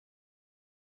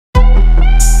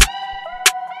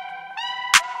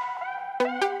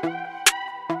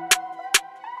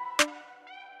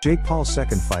Jake Paul's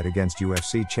second fight against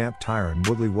UFC champ Tyron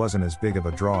Woodley wasn't as big of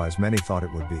a draw as many thought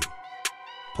it would be.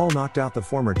 Paul knocked out the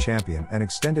former champion and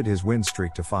extended his win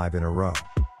streak to 5 in a row.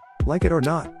 Like it or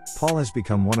not, Paul has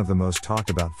become one of the most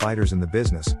talked about fighters in the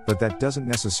business, but that doesn't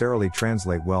necessarily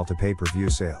translate well to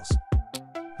pay-per-view sales.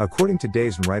 According to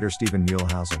DAZN writer Stephen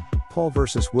Muehlhausen, Paul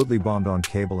vs Woodley bombed on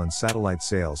cable and satellite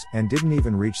sales and didn't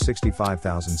even reach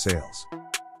 65,000 sales.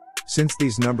 Since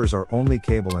these numbers are only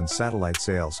cable and satellite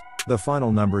sales, the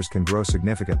final numbers can grow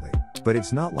significantly, but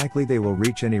it's not likely they will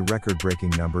reach any record-breaking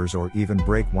numbers or even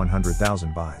break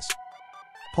 100,000 buys.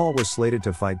 Paul was slated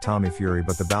to fight Tommy Fury,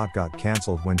 but the bout got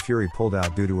cancelled when Fury pulled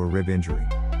out due to a rib injury.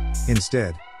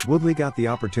 Instead, Woodley got the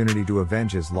opportunity to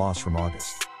avenge his loss from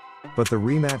August. But the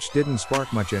rematch didn't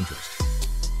spark much interest.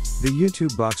 The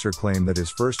YouTube boxer claimed that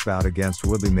his first bout against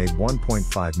Woodley made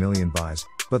 1.5 million buys,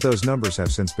 but those numbers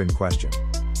have since been questioned.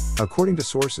 According to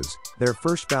sources, their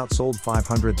first bout sold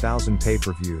 500,000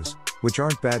 pay-per-views, which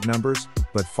aren't bad numbers,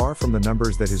 but far from the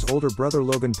numbers that his older brother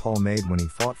Logan Paul made when he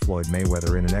fought Floyd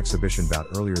Mayweather in an exhibition bout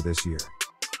earlier this year.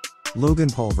 Logan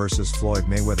Paul vs Floyd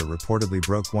Mayweather reportedly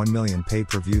broke 1 million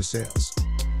pay-per-view sales.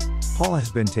 Paul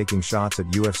has been taking shots at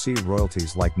UFC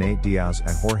royalties like Nate Diaz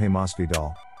and Jorge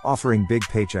Masvidal, offering big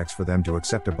paychecks for them to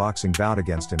accept a boxing bout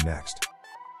against him next.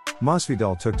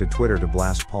 Masvidal took to Twitter to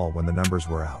blast Paul when the numbers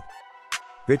were out.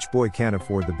 "Bitch boy can't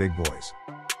afford the big boys.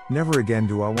 Never again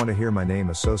do I want to hear my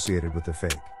name associated with the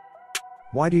fake."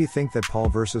 Why do you think that Paul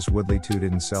vs Woodley 2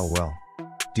 didn't sell well?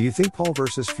 Do you think Paul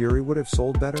vs Fury would have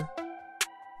sold better?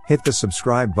 Hit the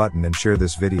subscribe button and share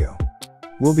this video.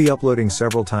 We'll be uploading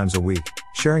several times a week,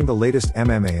 sharing the latest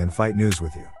MMA and fight news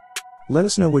with you. Let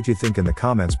us know what you think in the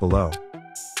comments below.